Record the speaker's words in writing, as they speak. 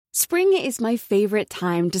Spring is my favorite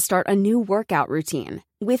time to start a new workout routine.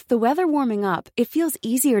 With the weather warming up, it feels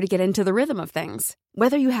easier to get into the rhythm of things.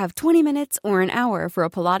 Whether you have 20 minutes or an hour for a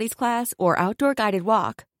Pilates class or outdoor guided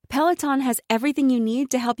walk, Peloton has everything you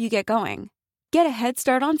need to help you get going. Get a head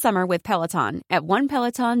start on summer with Peloton at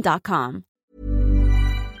onepeloton.com.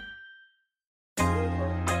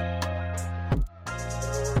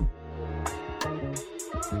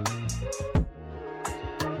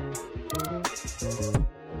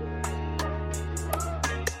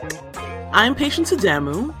 I'm Patience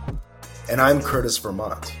Adamu. And I'm Curtis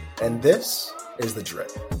Vermont. And this is The Drip,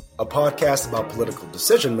 a podcast about political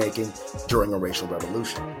decision-making during a racial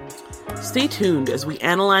revolution. Stay tuned as we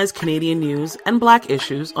analyze Canadian news and Black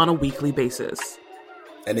issues on a weekly basis.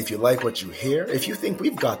 And if you like what you hear, if you think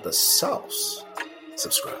we've got the sauce,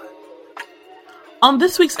 subscribe. On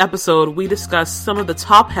this week's episode, we discuss some of the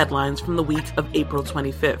top headlines from the week of April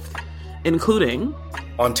 25th, including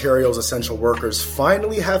Ontario's essential workers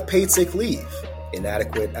finally have paid sick leave,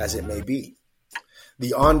 inadequate as it may be.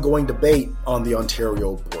 The ongoing debate on the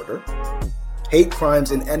Ontario border. Hate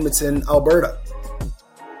crimes in Edmonton, Alberta.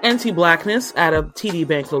 Anti-Blackness at a TD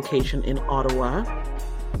Bank location in Ottawa.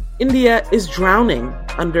 India is drowning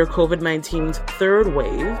under COVID-19's third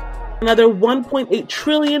wave. Another $1.8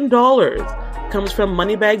 trillion comes from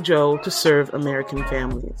Moneybag Joe to serve American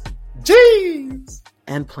families. Jeez!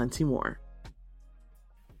 And plenty more.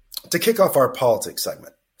 To kick off our politics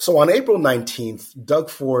segment. So on April 19th, Doug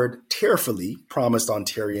Ford tearfully promised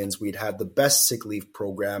Ontarians we'd have the best sick leave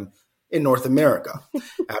program in North America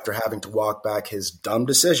after having to walk back his dumb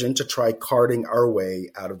decision to try carting our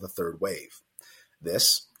way out of the third wave.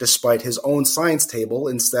 This, despite his own science table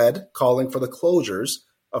instead calling for the closures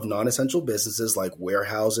of non-essential businesses like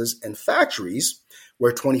warehouses and factories,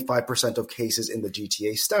 where 25% of cases in the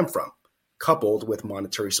GTA stem from, coupled with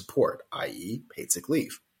monetary support, i.e. paid sick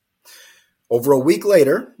leave. Over a week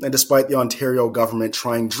later, and despite the Ontario government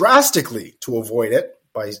trying drastically to avoid it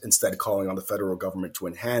by instead calling on the federal government to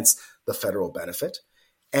enhance the federal benefit,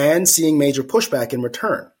 and seeing major pushback in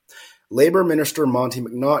return, Labour Minister Monty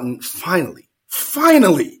McNaughton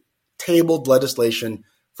finally tabled legislation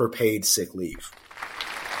for paid sick leave.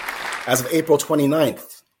 As of April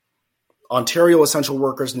 29th, Ontario essential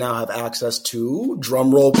workers now have access to,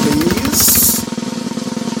 drumroll please,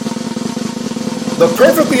 the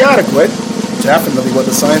perfectly adequate, definitely what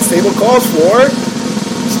the science table calls for,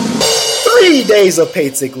 3 days of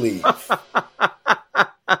paid sick leave.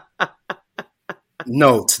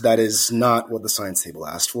 Note, that is not what the science table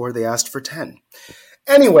asked for. They asked for 10.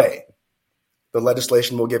 Anyway, the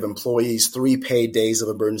legislation will give employees 3 paid days of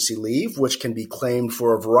emergency leave, which can be claimed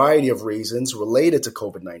for a variety of reasons related to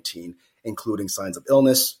COVID-19, including signs of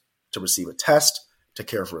illness, to receive a test, to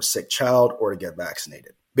care for a sick child, or to get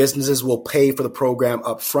vaccinated. Businesses will pay for the program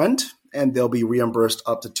up front, and they'll be reimbursed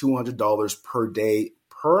up to $200 per day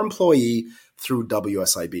per employee through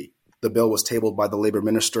WSIB. The bill was tabled by the Labour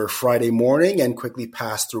Minister Friday morning and quickly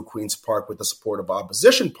passed through Queen's Park with the support of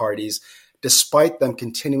opposition parties, despite them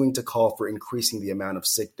continuing to call for increasing the amount of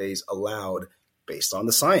sick days allowed based on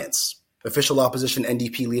the science. Official opposition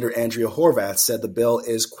NDP leader Andrea Horwath said the bill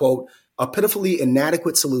is, quote, a pitifully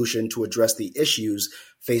inadequate solution to address the issues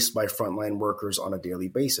faced by frontline workers on a daily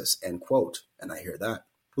basis, end quote. And I hear that.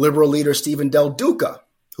 Liberal leader Stephen Del Duca,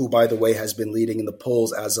 who, by the way, has been leading in the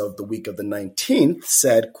polls as of the week of the 19th,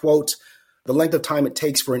 said, quote, the length of time it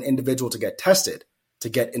takes for an individual to get tested, to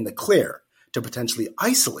get in the clear, to potentially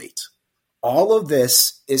isolate, all of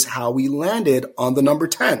this is how we landed on the number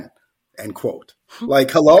 10, end quote.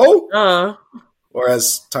 Like, hello? Or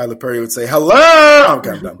as Tyler Perry would say, hello! Okay,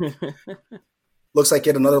 I'm done. Looks like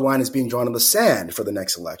yet another line is being drawn in the sand for the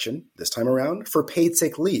next election, this time around, for paid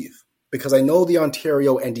sick leave. Because I know the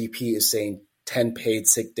Ontario NDP is saying 10 paid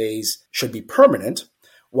sick days should be permanent,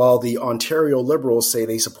 while the Ontario Liberals say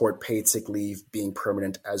they support paid sick leave being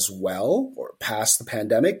permanent as well, or past the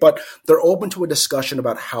pandemic, but they're open to a discussion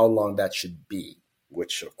about how long that should be,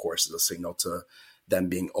 which of course is a signal to them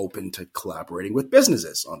being open to collaborating with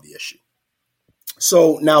businesses on the issue.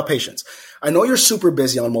 So now, Patience, I know you're super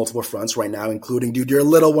busy on multiple fronts right now, including your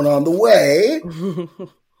little one on the way,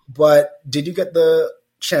 but did you get the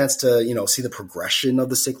chance to, see the progression of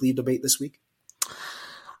the sick leave debate this week?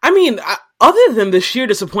 I mean, other than the sheer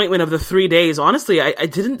disappointment of the 3 days, honestly, I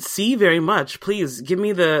didn't see very much. Please give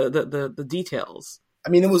me the details. I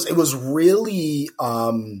mean, it was really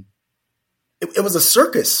it was a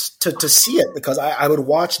circus to see it, because I would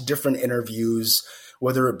watch different interviews,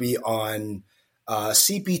 whether it be on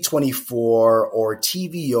CP24 or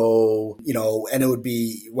TVO, and it would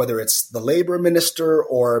be whether it's the labor minister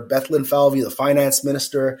or Bethlyn Falvey, the finance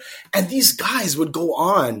minister. And these guys would go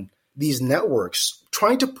on these networks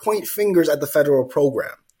trying to point fingers at the federal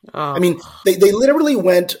program. I mean, they literally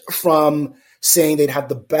went from saying they'd have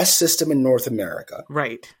the best system in North America.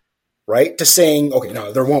 Right. To saying, okay,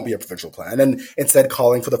 no, there won't be a provincial plan. And instead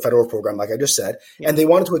calling for the federal program, like I just said. Yeah. And they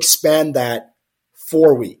wanted to expand that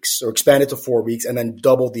 4 weeks, or expand it to 4 weeks, and then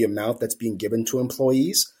double the amount that's being given to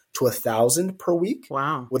employees to $1,000 per week.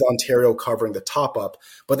 Wow. With Ontario covering the top up.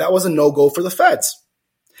 But that was a no-go for the feds.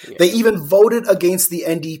 Yeah. They even voted against the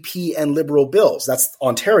NDP and Liberal bills. That's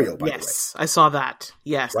Ontario, by the way. Yes, I saw that.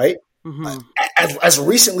 Yes. Right? Mm-hmm. As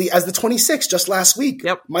recently as the 26th, just last week,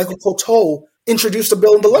 Michael Coteau introduced a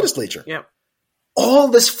bill in the legislature. Yep. All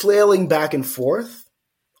this flailing back and forth,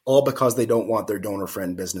 all because they don't want their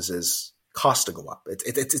donor-friend businesses' costs to go up.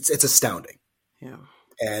 It's astounding. Yeah.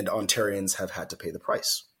 And Ontarians have had to pay the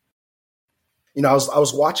price. I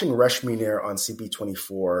was watching Reshmi Nair on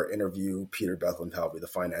CP24 interview Peter Bethlyn Falvey, the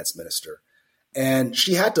finance minister, and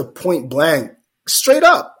she had to point blank, straight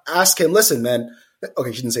up, ask him, listen, man.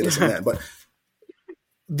 Okay, she didn't say listen, man, but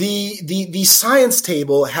the science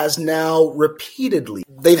table has now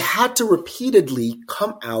they've had to repeatedly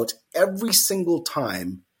come out every single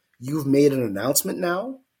time you've made an announcement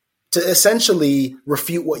now to essentially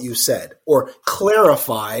refute what you said or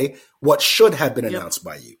clarify what should have been announced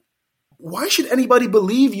by you. Why should anybody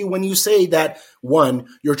believe you when you say that, one,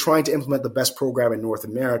 you're trying to implement the best program in North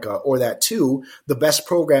America, or that, two, the best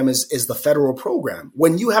program is the federal program,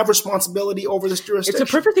 when you have responsibility over this jurisdiction?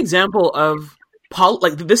 It's a perfect example of,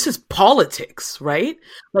 this is politics, right?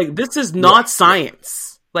 Like, this is not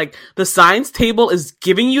science. Like, the science table is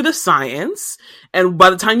giving you the science, and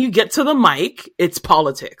by the time you get to the mic, it's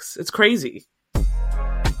politics. It's crazy.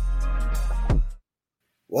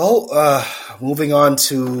 Well, moving on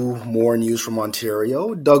to more news from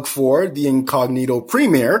Ontario, Doug Ford, the incognito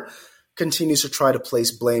premier, continues to try to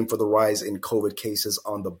place blame for the rise in COVID cases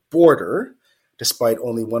on the border, despite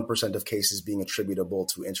only 1% of cases being attributable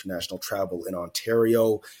to international travel in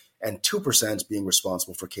Ontario and 2% being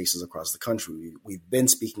responsible for cases across the country. We've been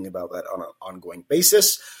speaking about that on an ongoing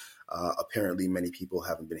basis. Apparently, many people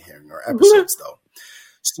haven't been hearing our episodes, though.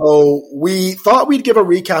 So we thought we'd give a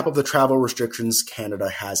recap of the travel restrictions Canada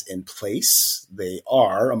has in place. They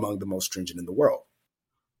are among the most stringent in the world.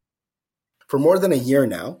 For more than a year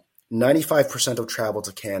now, 95% of travel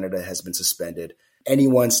to Canada has been suspended.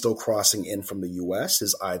 Anyone still crossing in from the U.S.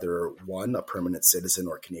 is either, one, a permanent citizen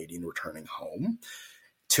or Canadian returning home,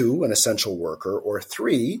 two, an essential worker, or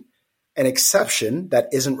three, an exception that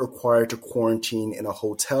isn't required to quarantine in a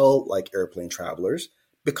hotel like airplane travelers,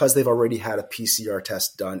 because they've already had a PCR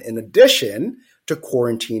test done in addition to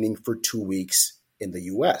quarantining for 2 weeks in the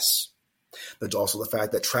U.S. There's also the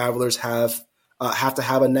fact that travelers have to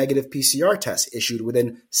have a negative PCR test issued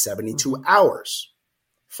within 72 hours.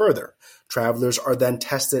 Further, travelers are then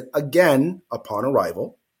tested again upon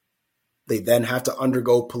arrival. They then have to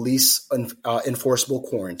undergo police enforceable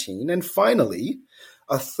quarantine. And finally,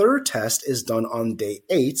 a third test is done on day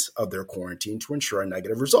 8 of their quarantine to ensure a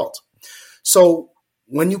negative result. So,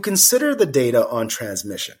 when you consider the data on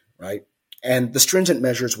transmission, right, and the stringent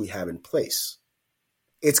measures we have in place,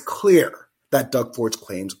 it's clear that Doug Ford's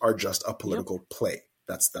claims are just a political play.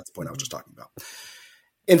 That's the point I was just talking about.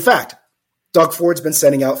 In fact, Doug Ford's been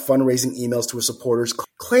sending out fundraising emails to his supporters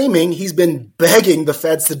claiming he's been begging the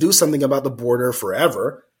feds to do something about the border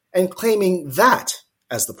forever and claiming that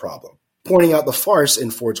as the problem, pointing out the farce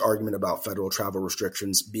in Ford's argument about federal travel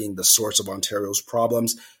restrictions being the source of Ontario's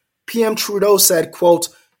problems. PM Trudeau said, quote,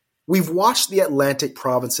 "We've watched the Atlantic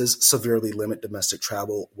provinces severely limit domestic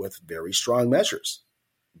travel with very strong measures.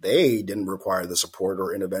 They didn't require the support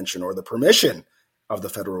or intervention or the permission of the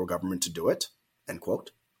federal government to do it," end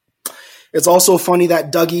quote. It's also funny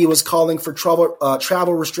that Dougie was calling for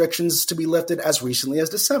travel restrictions to be lifted as recently as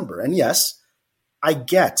December. And yes, I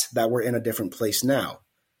get that we're in a different place now.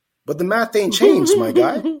 But the math ain't changed, my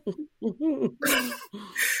guy.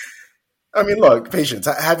 I mean, look, Patience,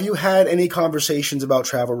 have you had any conversations about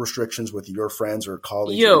travel restrictions with your friends or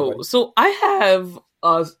colleagues? So I have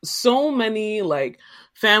so many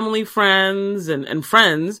family friends and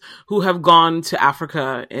friends who have gone to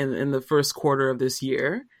Africa in the first quarter of this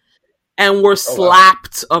year and were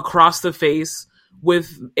slapped across the face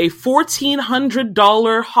with a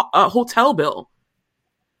 $1,400 hotel bill,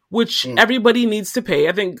 which everybody needs to pay.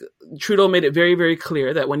 I think Trudeau made it very, very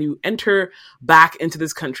clear that when you enter back into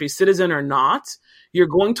this country, citizen or not, you're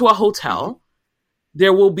going to a hotel.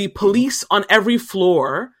 There will be police on every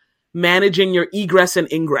floor managing your egress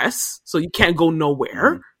and ingress, so you can't go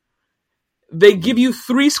nowhere. They give you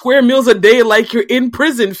 3 square meals a day like you're in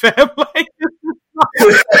prison, fam. Like,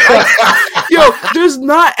 there's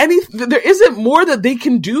not there isn't more that they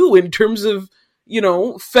can do in terms of,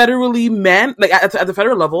 federally at the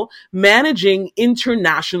federal level, managing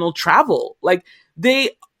international travel. Like,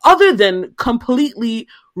 other than completely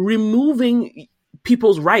removing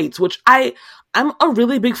people's rights, which I'm a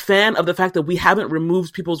really big fan of the fact that we haven't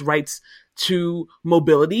removed people's rights to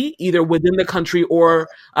mobility, either within the country or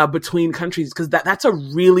between countries, because that's a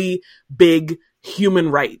really big human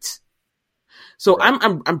right. So right.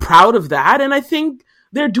 I'm proud of that, and I think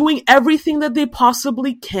they're doing everything that they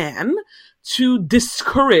possibly can to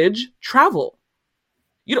discourage travel.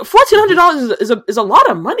 $1,400 is a lot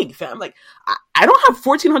of money, fam. Like, I don't have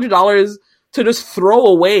 $1,400 to just throw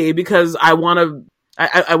away because I want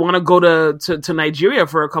to go to Nigeria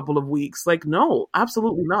for a couple of weeks. Like, no,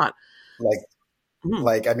 absolutely not.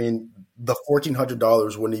 I mean, the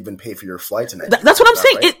 $1,400 wouldn't even pay for your flight to Nigeria. That's what I'm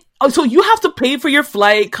saying. Right? So you have to pay for your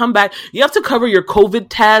flight, come back. You have to cover your COVID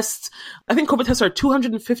tests. I think COVID tests are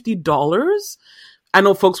 $250. I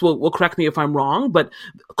know folks will correct me if I'm wrong, but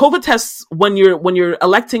COVID tests, when you're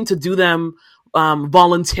electing to do them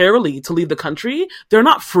voluntarily to leave the country, they're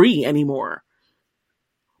not free anymore.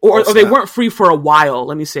 Or they weren't free for a while.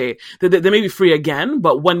 Let me say they may be free again,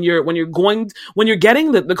 but when you're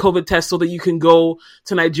getting the COVID test so that you can go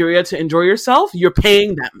to Nigeria to enjoy yourself, you're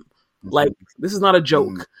paying them. Like, this is not a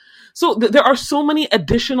joke. So there are so many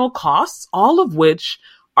additional costs, all of which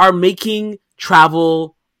are making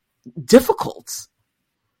travel difficult.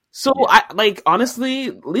 So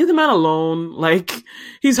honestly, leave the man alone. Like,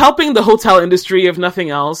 he's helping the hotel industry, if nothing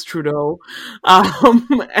else, Trudeau.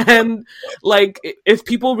 And like, if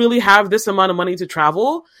people really have this amount of money to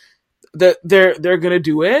travel, they're going to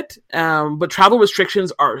do it. But travel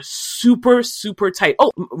restrictions are super, super tight.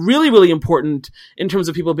 Oh, really, really important in terms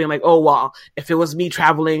of people being like, oh, well, if it was me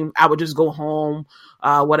traveling, I would just go home,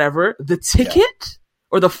 whatever. The ticket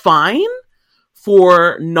or the fine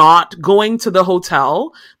for not going to the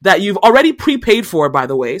hotel that you've already prepaid for, by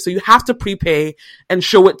the way. So you have to prepay and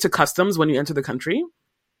show it to customs when you enter the country.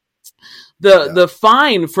 The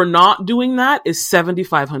fine for not doing that is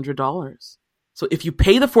 $7,500. So if you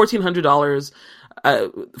pay the $1,400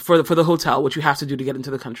 for the hotel, which you have to do to get into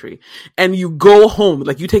the country, and you go home,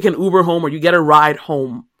 like you take an Uber home or you get a ride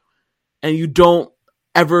home, and you don't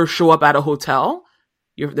ever show up at a hotel,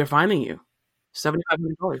 they're fining you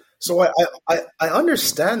 $7,500. So I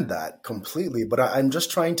understand that completely, but I'm just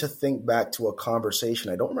trying to think back to a conversation.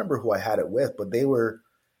 I don't remember who I had it with, but they were,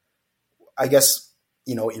 I guess,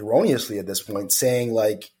 erroneously at this point, saying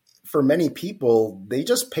like, for many people, they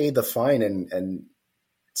just pay the fine and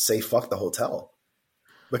say fuck the hotel,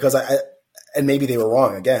 because and maybe they were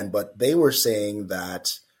wrong again, but they were saying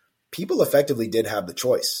that people effectively did have the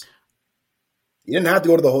choice. You didn't have to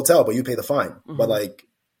go to the hotel, but you pay the fine. Mm-hmm. But like,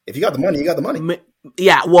 if you got the money, you got the money.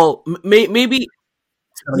 Yeah, well, maybe.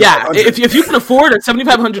 Yeah, if you can afford a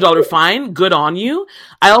 $7,500 fine, good on you.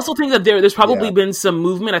 I also think that there's probably been some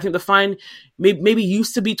movement. I think the fine maybe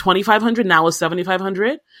used to be $2,500, now is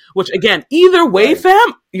 $7,500. Which again, either way,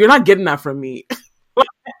 fam, you're not getting that from me.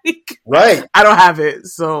 Right? I don't have it,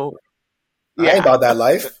 so I ain't about that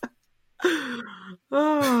life.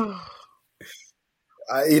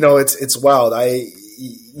 It's wild. I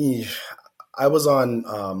was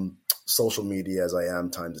on social media, as I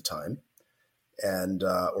am time to time, and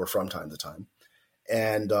or from time to time,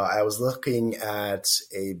 and I was looking at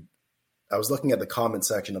the comment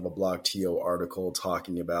section of a Blog TO article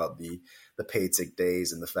talking about the paid sick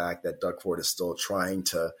days and the fact that Doug Ford is still trying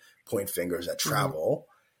to point fingers at travel,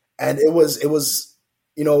 and it was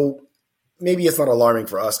maybe it's not alarming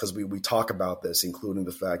for us because we talk about this, including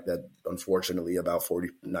the fact that unfortunately about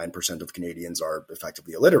 49% of Canadians are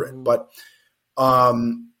effectively illiterate, but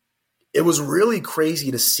it was really crazy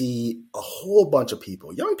to see a whole bunch of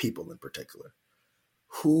people, young people in particular,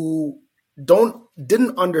 who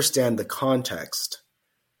didn't understand the context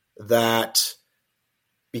that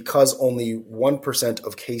because only 1%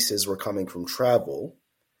 of cases were coming from travel,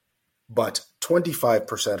 but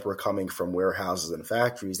 25% were coming from warehouses and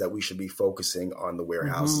factories, that we should be focusing on the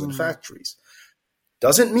warehouses and factories.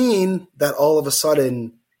 Doesn't mean that all of a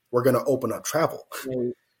sudden we're going to open up travel.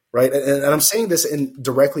 Right. And I'm saying this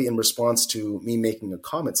directly in response to me making a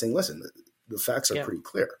comment saying, listen, the facts are pretty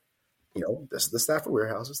clear. This is the staff for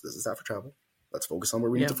warehouses. This is the staff for travel. Let's focus on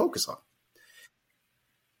where we need to focus on.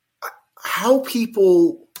 How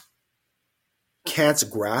people can't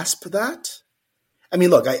grasp that. I mean,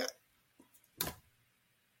 look,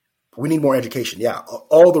 We need more education. Yeah,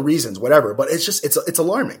 all the reasons, whatever. But it's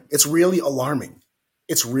alarming. It's really alarming.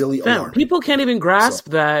 It's really alarming. People can't even grasp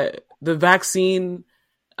that the vaccine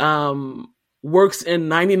works in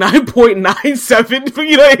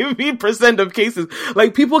 99.97 percent of cases.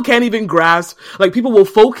 Like, people can't even grasp. Like, people will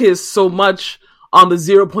focus so much on the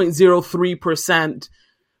 0.03%,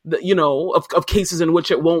 of cases in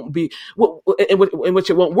which it won't be, in which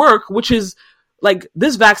it won't work. Which is like,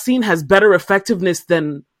 this vaccine has better effectiveness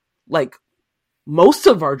than like most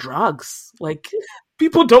of our drugs. Like,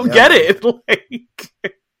 people don't get it. Like,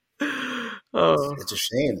 it's a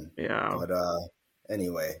shame. Yeah. But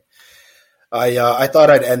anyway, I thought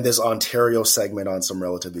I'd end this Ontario segment on some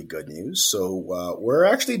relatively good news. So we're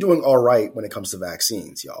actually doing all right when it comes to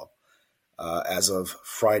vaccines, y'all. As of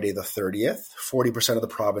Friday the 30th, 40% of the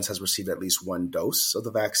province has received at least one dose of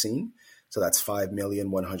the vaccine. So that's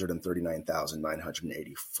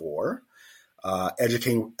 5,139,984.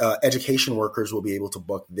 Education workers will be able to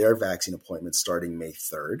book their vaccine appointments starting May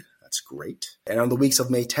 3rd. That's great. And on the weeks of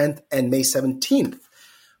May 10th and May 17th,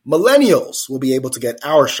 millennials will be able to get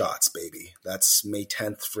our shots, baby. That's May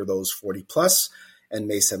 10th for those 40 plus and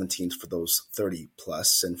May 17th for those 30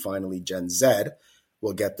 plus. And finally, Gen Z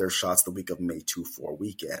will get their shots the week of May 2-4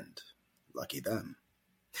 weekend. Lucky them.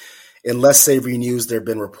 In less savory news, there have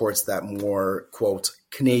been reports that more, quote,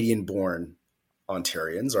 Canadian-born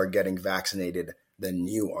Ontarians are getting vaccinated than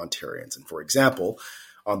new Ontarians. And for example,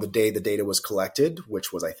 on the day the data was collected,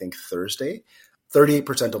 which was, I think, Thursday,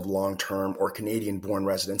 38% of long-term or Canadian-born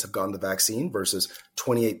residents have gotten the vaccine versus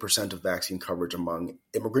 28% of vaccine coverage among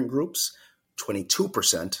immigrant groups,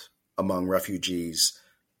 22% among refugees,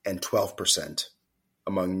 and 12%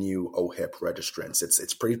 among new OHIP registrants.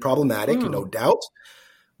 It's pretty problematic, no doubt.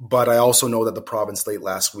 But I also know that the province late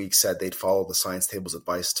last week said they'd follow the Science Table's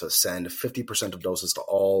advice to send 50% of doses to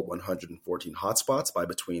all 114 hotspots by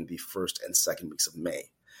between the first and second weeks of May.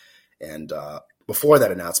 And before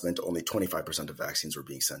that announcement, only 25% of vaccines were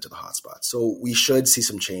being sent to the hotspots. So we should see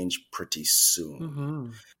some change pretty soon. Mm-hmm.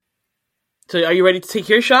 So are you ready to take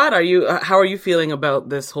your shot? How are you feeling about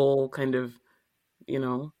this whole kind of,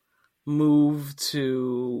 move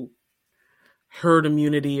to herd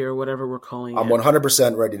immunity or whatever we're calling it? I'm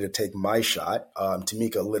 100% ready to take my shot.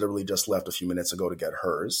 Tamika literally just left a few minutes ago to get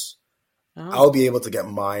hers. Oh. I'll be able to get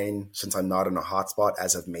mine since I'm not in a hotspot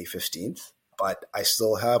as of May 15th, but I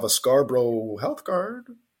still have a Scarborough health card.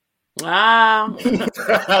 Wow. Do what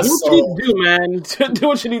you need to do, man. Do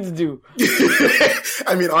what you need to do.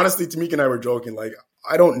 I mean, honestly, Tamika and I were joking. Like,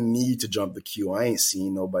 I don't need to jump the queue. I ain't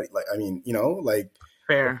seen nobody. Like, I mean,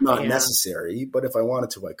 fair. Not necessary, but if I wanted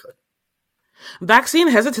to, I could. Vaccine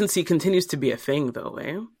hesitancy continues to be a thing, though,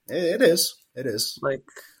 eh? It is. It is. Like,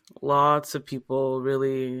 lots of people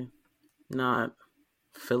really not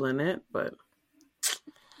feeling it, but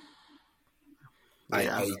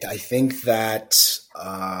yeah. I think that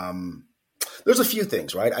there's a few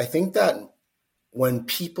things, right? I think that when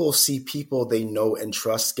people see people they know and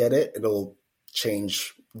trust get it, it'll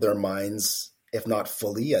change their minds, if not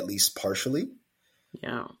fully, at least partially.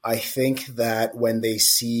 Yeah. I think that when they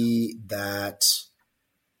see that,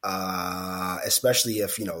 especially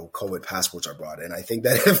if, COVID passports are brought in, I think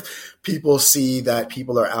that if people see that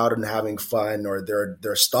people are out and having fun or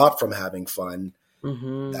they're stopped from having fun,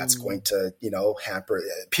 that's going to, hamper.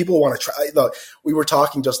 People want to try. Look, we were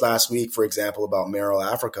talking just last week, for example, about Meryl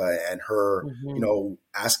Africa and her,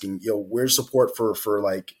 asking, where's support for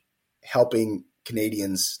like helping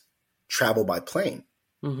Canadians travel by plane?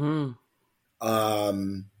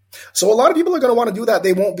 So a lot of people are going to want to do that.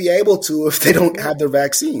 They won't be able to if they don't have their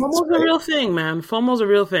vaccines. FOMO's a real thing, man. FOMO's a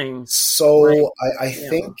real thing. So right. I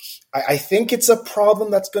think it's a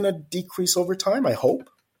problem that's going to decrease over time. I hope.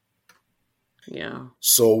 Yeah.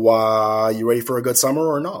 So you ready for a good summer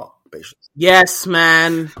or not? Patience. Yes,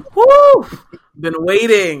 man. Woo! Been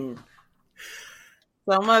waiting.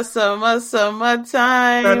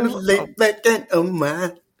 Summertime.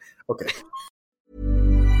 Okay.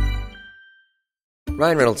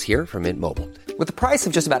 Ryan Reynolds here from Mint Mobile. With the price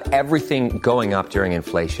of just about everything going up during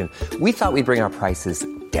inflation, we thought we'd bring our prices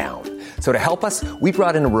down. So to help us, we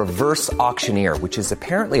brought in a reverse auctioneer, which is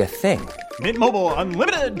apparently a thing. Mint Mobile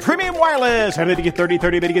Unlimited Premium Wireless. How to get 30,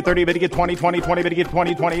 30, bit to get 30, bit to get 20, 20, 20, bit to get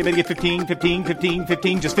 20, 20, bit to get 15, 15, 15,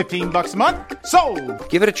 15, just $15 a month? Sold!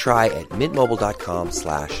 Give it a try at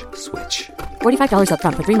mintmobile.com/switch. $45 up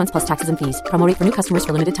front for 3 months plus taxes and fees. Promo rate for new customers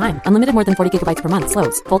for limited time. Unlimited more than 40 gigabytes per month.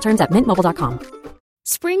 Slows full terms at mintmobile.com.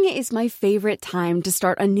 Spring is my favorite time to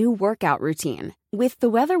start a new workout routine. With the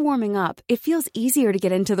weather warming up, it feels easier to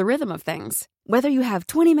get into the rhythm of things. Whether you have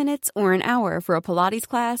 20 minutes or an hour for a Pilates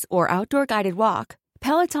class or outdoor guided walk,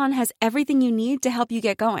 Peloton has everything you need to help you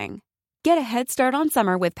get going. Get a head start on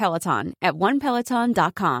summer with Peloton at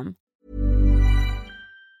onepeloton.com.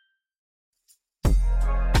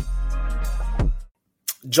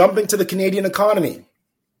 Jumping to the Canadian economy,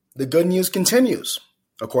 the good news continues.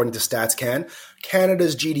 According to StatsCan,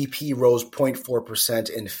 Canada's GDP rose 0.4%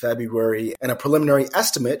 in February, and a preliminary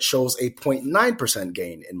estimate shows a 0.9%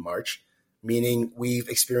 gain in March, meaning we've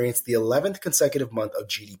experienced the 11th consecutive month of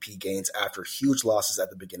GDP gains after huge losses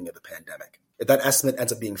at the beginning of the pandemic. If that estimate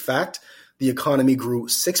ends up being fact, the economy grew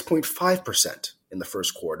 6.5% in the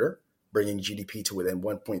first quarter, bringing GDP to within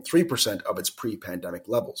 1.3% of its pre-pandemic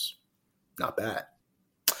levels. Not bad.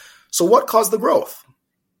 So what caused the growth?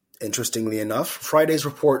 Interestingly enough, Friday's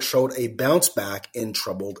report showed a bounce back in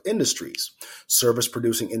troubled industries.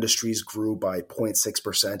 Service-producing industries grew by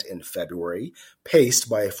 0.6% in February, paced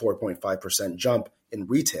by a 4.5% jump in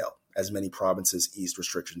retail, as many provinces eased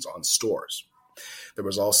restrictions on stores. There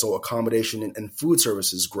was also accommodation and food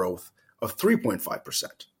services growth of 3.5%.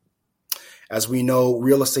 As we know,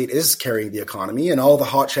 real estate is carrying the economy, and all the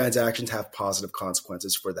hot transactions have positive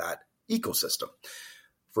consequences for that ecosystem.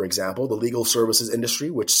 For example, the legal services industry,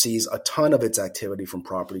 which sees a ton of its activity from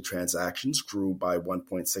property transactions, grew by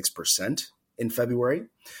 1.6% in February.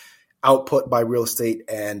 Output by real estate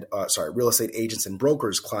agents and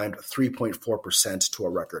brokers climbed 3.4% to a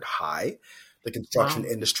record high. The construction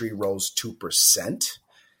industry rose 2%,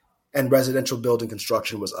 and residential building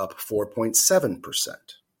construction was up 4.7%.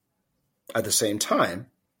 At the same time,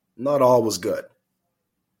 not all was good.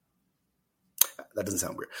 That doesn't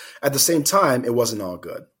sound weird. At the same time, it wasn't all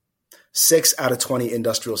good. 6 out of 20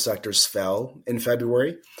 industrial sectors fell in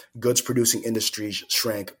February. Goods-producing industries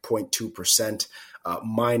shrank 0.2%.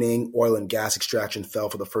 Mining, oil, and gas extraction fell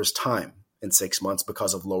for the first time in 6 months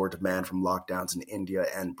because of lower demand from lockdowns in India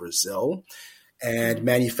and Brazil. And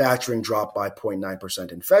manufacturing dropped by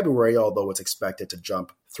 0.9% in February, although it's expected to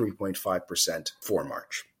jump 3.5% for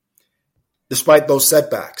March. Despite those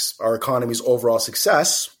setbacks, our economy's overall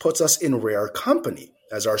success puts us in rare company,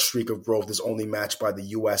 as our streak of growth is only matched by the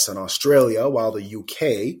US and Australia, while the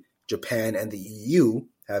UK, Japan, and the EU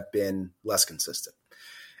have been less consistent.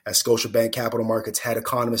 As Scotiabank Capital Markets head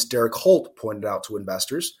economist Derek Holt pointed out to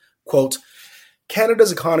investors, quote,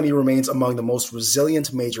 Canada's economy remains among the most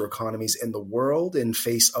resilient major economies in the world in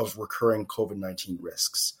face of recurring COVID-19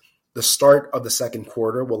 risks. The start of the second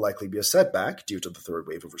quarter will likely be a setback due to the third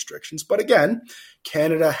wave of restrictions. But again,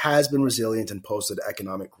 Canada has been resilient and posted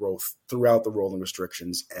economic growth throughout the rolling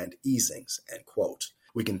restrictions and easings, end quote.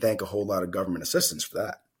 We can thank a whole lot of government assistance for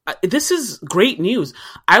that. This is great news.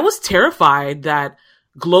 I was terrified that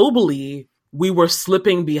globally we were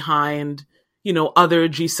slipping behind, other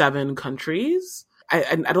G7 countries.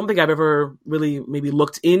 I don't think I've ever really maybe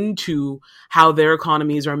looked into how their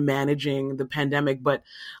economies are managing the pandemic, but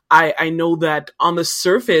I know that on the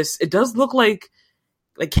surface, it does look like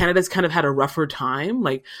Canada's kind of had a rougher time.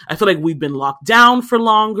 Like, I feel like we've been locked down for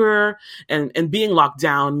longer, and being locked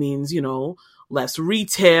down means, less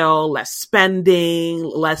retail, less spending,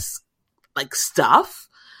 less stuff.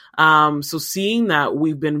 So seeing that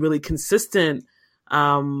we've been really consistent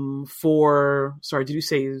for, sorry, did you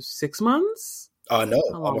say 6 months? No,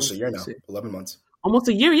 almost a year now, 11 months. Almost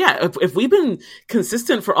a year, yeah. If we've been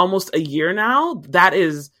consistent for almost a year now, that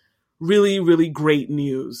is really, really great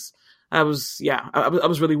news. I was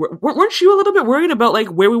really, weren't you a little bit worried about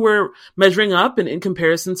where we were measuring up and in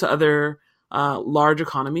comparison to other large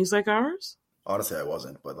economies like ours? Honestly, I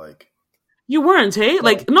wasn't, but you weren't, hey?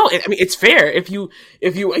 No, I mean, it's fair. If you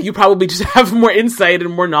probably just have more insight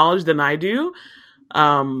and more knowledge than I do.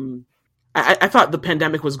 I thought the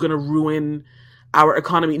pandemic was going to ruin our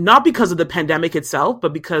economy, not because of the pandemic itself,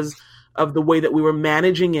 but because of the way that we were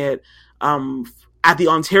managing it at the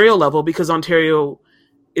Ontario level, because Ontario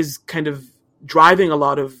is kind of driving a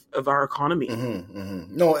lot of our economy. Mm-hmm,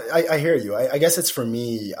 mm-hmm. No, I hear you. I guess it's for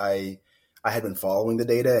me, I had been following the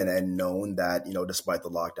data and known that, despite the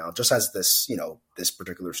lockdown, just as this, this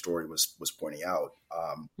particular story was pointing out,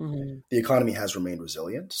 the economy has remained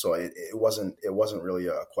resilient. So it wasn't really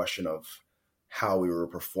a question of how we were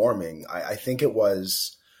performing. I think it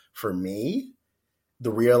was, for me, the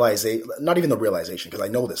realization, not even the realization, because I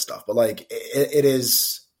know this stuff, but it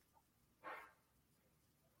is,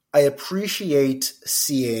 I appreciate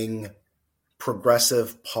seeing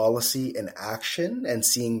progressive policy in action and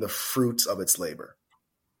seeing the fruits of its labor.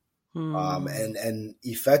 And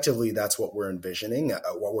effectively, that's what we're envisioning,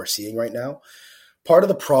 what we're seeing right now. Part of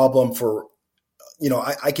the problem for,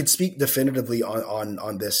 I could speak definitively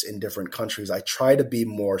on this in different countries. I try to be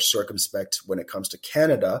more circumspect when it comes to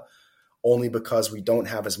Canada, only because we don't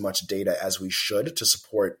have as much data as we should to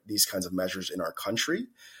support these kinds of measures in our country.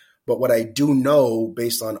 But what I do know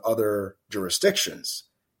based on other jurisdictions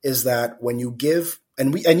is that when you give,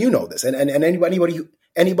 and you know this, and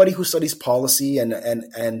anybody who studies policy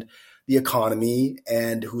and the economy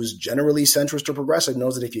and who's generally centrist or progressive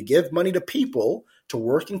knows that if you give money to people, to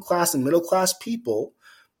working class and middle class people,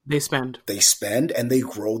 they spend and they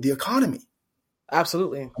grow the economy.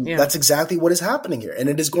 Absolutely. Yeah. That's exactly what is happening here. And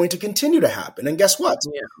it is going to continue to happen. And guess what?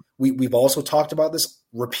 Yeah. We've also talked about this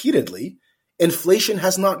repeatedly. Inflation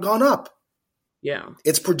has not gone up. Yeah.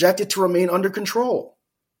 It's projected to remain under control.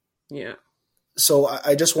 Yeah. So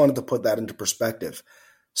I just wanted to put that into perspective.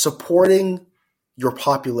 Supporting your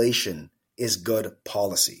population is good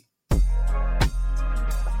policy.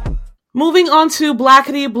 Moving on to black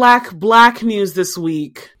news this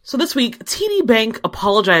week. So this week, TD Bank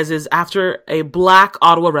apologizes after a Black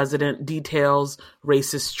Ottawa resident details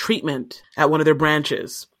racist treatment at one of their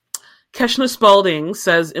branches. Keshna Spalding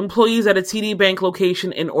says employees at a TD Bank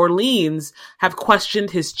location in Orleans have questioned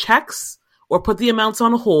his checks or put the amounts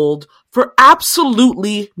on hold for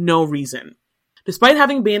absolutely no reason. Despite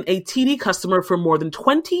having been a TD customer for more than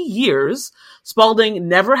 20 years, Spalding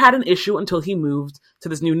never had an issue until he moved to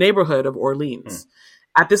this new neighborhood of Orleans.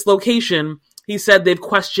 At this location, he said they've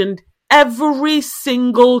questioned every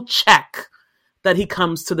single check that he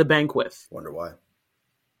comes to the bank with. Wonder why.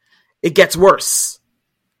 It gets worse.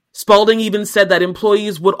 Spalding even said that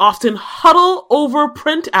employees would often huddle over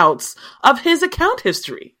printouts of his account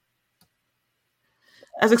history.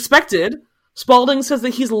 As expected, Spalding says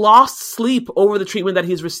that he's lost sleep over the treatment that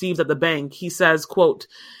he's received at the bank. He says, quote,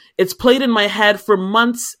 "It's played in my head for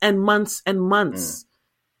months and months and months,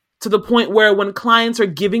 to the point where when clients are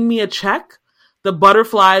giving me a check, the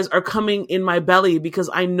butterflies are coming in my belly because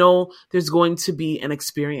I know there's going to be an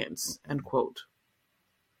experience," end quote.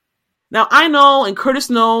 Now, I know, and Curtis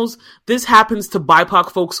knows, this happens to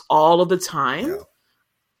BIPOC folks all of the time. Yeah.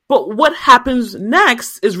 But what happens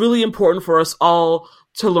next is really important for us all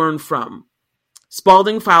to learn from.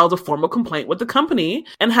 Spalding filed a formal complaint with the company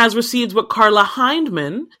and has received what Carla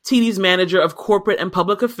Hindman, TD's manager of corporate and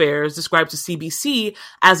public affairs, described to CBC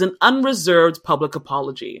as an unreserved public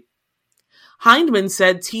apology. Hindman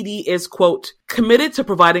said TD is, quote, "committed to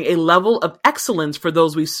providing a level of excellence for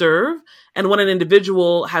those we serve, and when an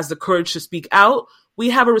individual has the courage to speak out, we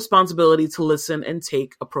have a responsibility to listen and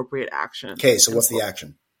take appropriate action." Okay, so what's the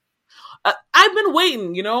action? I've been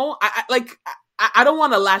waiting, you know? I don't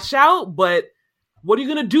want to lash out, but what are you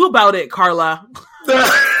going to do about it, Carla?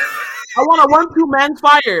 I want a 1-2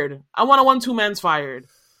 man's fired.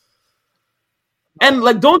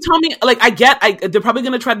 And don't tell me, they're probably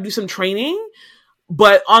going to try to do some training,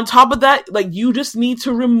 but on top of that, you just need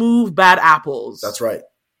to remove bad apples. That's right.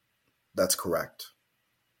 That's correct.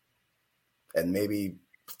 And maybe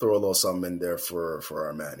throw a little something in there for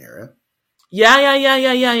our man here, Yeah.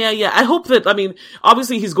 I hope that,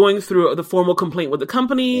 obviously he's going through the formal complaint with the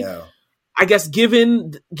company. Yeah. I guess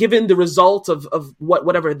given the result of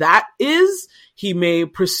whatever that is, he may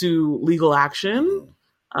pursue legal action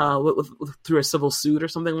through a civil suit or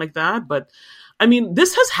something like that. But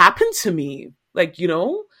this has happened to me.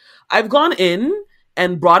 I've gone in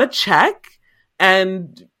and brought a check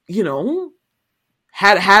and,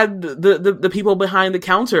 had the people behind the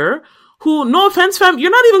counter who, no offense, fam,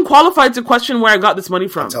 you're not even qualified to question where I got this money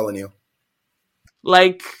from. I'm telling you.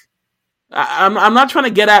 I'm not trying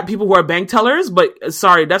to get at people who are bank tellers, but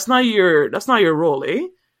sorry, that's not your role, eh?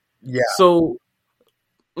 Yeah. So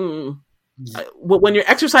when you're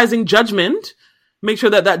exercising judgment, make sure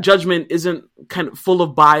that judgment isn't kind of full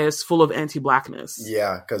of bias, full of anti-Blackness.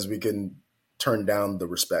 Yeah, because we can turn down the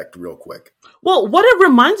respect real quick. Well, what it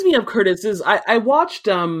reminds me of, Curtis, is I watched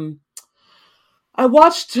Green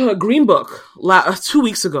Book 2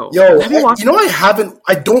 weeks ago. Yo, have you watched it? I haven't.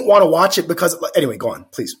 I don't want to watch it because anyway, go on,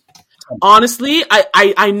 please. Honestly,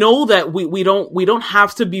 I know that we don't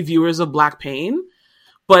have to be viewers of Black pain,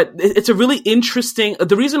 but it's a really interesting.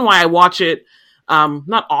 The reason why I watch it,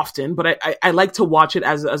 not often, but I like to watch it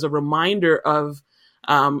as a reminder of.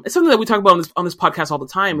 It's something that we talk about on this podcast all the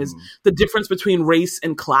time, is the difference between race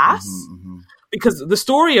and class. Because the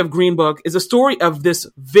story of Green Book is a story of this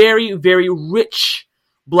very, very rich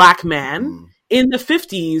Black man in the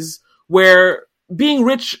 50s, where being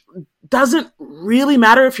rich doesn't really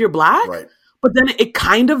matter if you're Black, right, but then it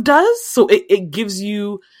kind of does. So it gives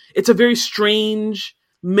you, it's a very strange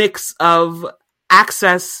mix of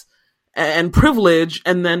access and privilege,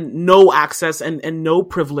 and then no access and no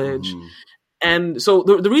privilege. And so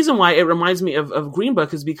the reason why it reminds me of Green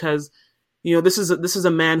Book is because, this is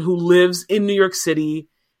a man who lives in New York City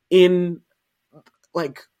in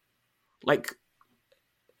like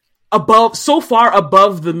so far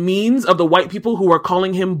above the means of the white people who are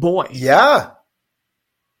calling him boy. Yeah.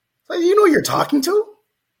 Like, you know who you're talking to?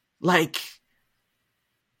 Like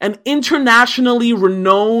an internationally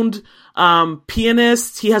renowned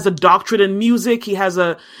pianist. He has a doctorate in music. He has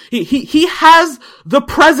he has the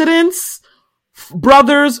president's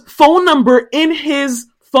brother's phone number in his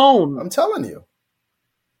phone. I'm telling you.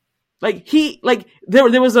 Like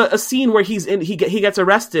there was a scene where he gets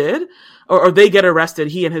arrested or they get arrested,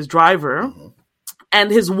 he and his driver. Mm-hmm. And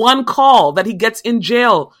his one call that he gets in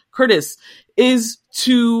jail, Curtis, is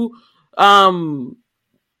to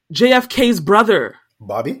JFK's brother.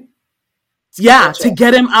 Bobby? Yeah, Gotcha. to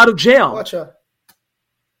get him out of jail. Gotcha.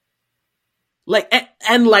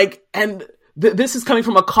 This is coming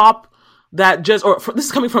from a cop that this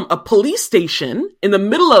is coming from a police station in the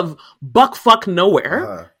middle of buckfuck nowhere.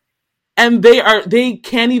 Uh-huh. And they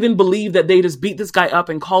can't even believe that they just beat this guy up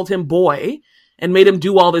and called him boy and made him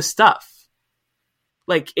do all this stuff.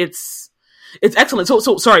 Like, it's excellent.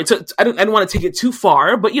 So sorry, I don't want to take it too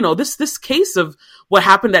far, but this case of what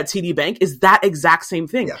happened at TD Bank is that exact same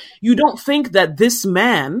thing. Yeah. You don't think that this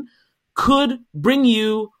man could bring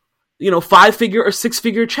you, 5-figure or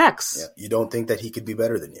 6-figure checks. Yeah. You don't think that he could be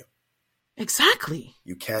better than you. Exactly.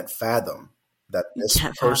 You can't fathom that this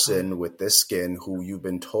person with this skin, who you've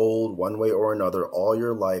been told one way or another all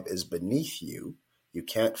your life is beneath you, you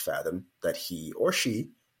can't fathom that he or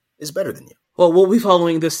she is better than you. Well, we'll be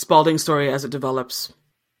following this Spalding story as it develops.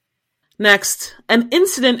 Next, an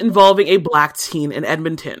incident involving a black teen in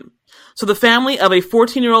Edmonton. So the family of a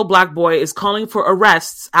 14-year-old black boy is calling for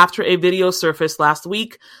arrests after a video surfaced last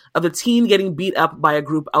week of the teen getting beat up by a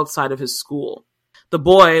group outside of his school. The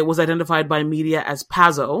boy was identified by media as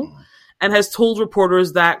Pazzo and has told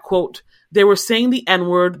reporters that, quote, "They were saying the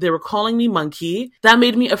N-word, they were calling me monkey, that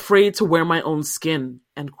made me afraid to wear my own skin,"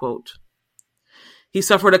 end quote. He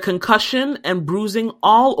suffered a concussion and bruising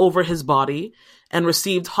all over his body and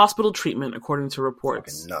received hospital treatment, according to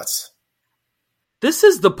reports. Fucking nuts. This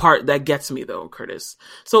is the part that gets me, though, Curtis.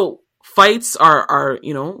 So fights are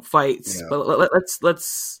fights. Yeah. But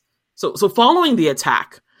let's. So following the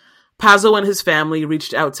attack, Pazzo and his family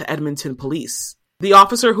reached out to Edmonton police. The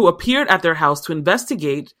officer who appeared at their house to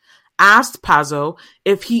investigate asked Pazzo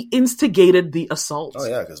if he instigated the assault. Oh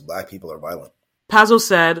yeah, because black people are violent. Pazzo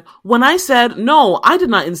said, "When I said, no, I did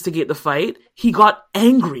not instigate the fight, he got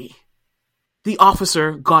angry." The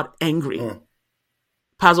officer got angry.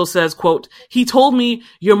 Pazzo says, quote, "He told me,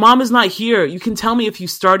 your mom is not here. You can tell me if you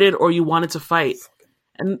started or you wanted to fight."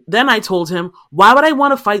 And then I told him, "Why would I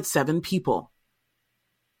want to fight 7 people?"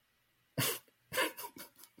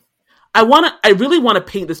 I really want to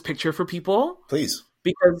paint this picture for people. Please.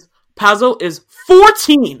 Because Pazzo is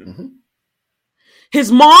 14. Mm-hmm.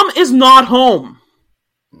 His mom is not home.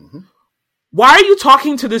 Mm-hmm. Why are you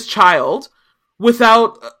talking to this child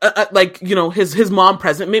without, his mom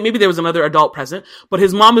present? Maybe there was another adult present, but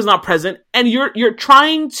his mom is not present, and you're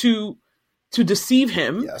trying to deceive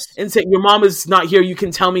him. Yes. And say, your mom is not here. You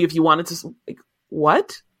can tell me if you wanted to. Like,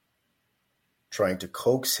 what? Trying to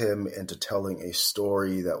coax him into telling a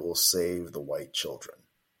story that will save the white children.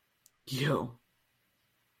 You.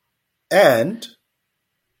 And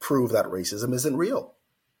prove that racism isn't real.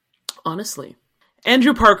 Honestly.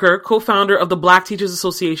 Andrew Parker, co-founder of the Black Teachers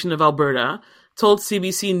Association of Alberta, told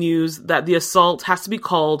CBC News that the assault has to be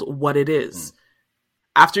called what it is.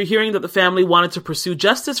 After hearing that the family wanted to pursue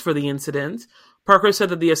justice for the incident, Parker said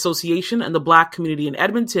that the association and the Black community in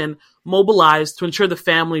Edmonton mobilized to ensure the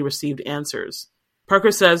family received answers.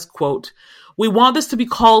 Parker says, quote, "We want this to be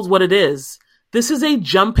called what it is. This is a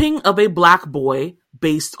jumping of a black boy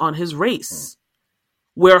based on his race.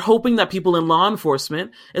 We're hoping that people in law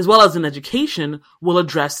enforcement, as well as in education, will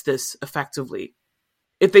address this effectively.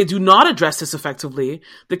 If they do not address this effectively,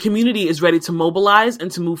 the community is ready to mobilize and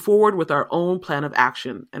to move forward with our own plan of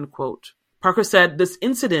action," end quote. Parker said this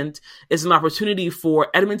incident is an opportunity for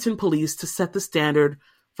Edmonton police to set the standard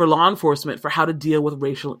for law enforcement for how to deal with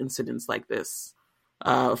racial incidents like this.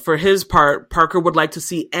 For his part, Parker would like to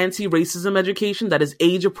see anti-racism education that is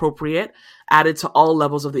age-appropriate added to all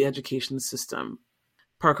levels of the education system.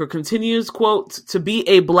 Parker continues, quote, "To be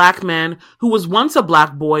a black man who was once a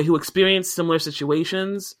black boy who experienced similar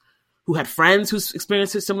situations, who had friends who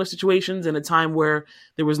experienced similar situations in a time where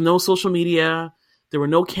there was no social media, there were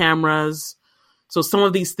no cameras. So some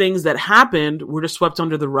of these things that happened were just swept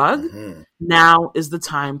under the rug. Mm-hmm. Now is the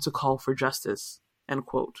time to call for justice," end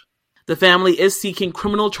quote. The family is seeking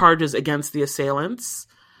criminal charges against the assailants.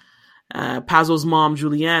 Pazzo's mom,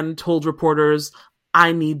 Julianne, told reporters,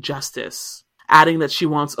 "I need justice," adding that she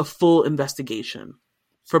wants a full investigation.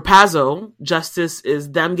 For Pazzo, justice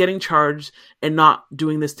is them getting charged and not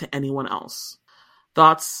doing this to anyone else.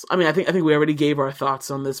 Thoughts? I mean, I think we already gave our thoughts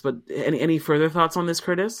on this, but any further thoughts on this,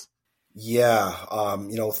 Curtis? Yeah,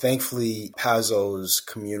 thankfully, Pazzo's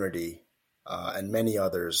community and many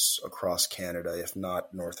others across Canada, if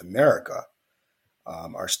not North America,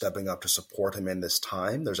 are stepping up to support him in this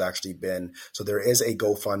time. There is a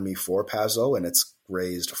GoFundMe for Pazzo, and it's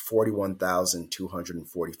raised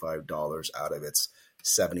 $41,245 out of its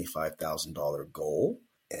 $75,000 goal.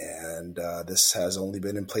 And this has only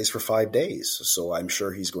been in place for 5 days. So I'm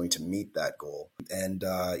sure he's going to meet that goal. And,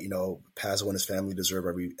 Pazzo and his family deserve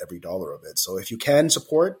every dollar of it. So if you can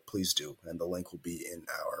support, please do. And the link will be in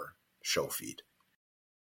our show feed.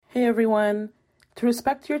 Hey, everyone. To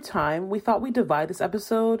respect your time, we thought we'd divide this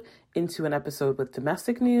episode into an episode with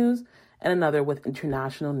domestic news and another with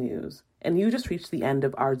international news. And you just reached the end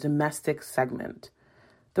of our domestic segment.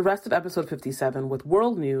 The rest of episode 57 with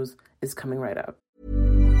world news is coming right up.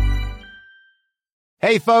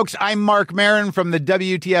 Hey, folks, I'm Mark Maron from the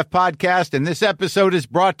WTF Podcast, and this episode is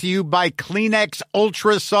brought to you by Kleenex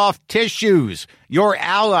Ultra Soft Tissues, your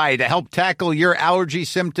ally to help tackle your allergy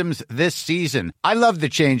symptoms this season. I love the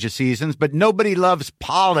change of seasons, but nobody loves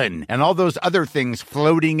pollen and all those other things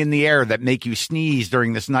floating in the air that make you sneeze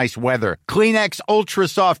during this nice weather. Kleenex Ultra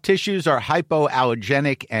Soft Tissues are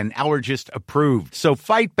hypoallergenic and allergist approved, so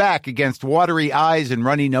fight back against watery eyes and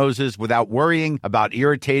runny noses without worrying about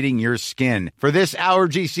irritating your skin. For this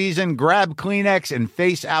allergy season, grab Kleenex and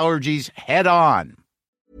face allergies head on.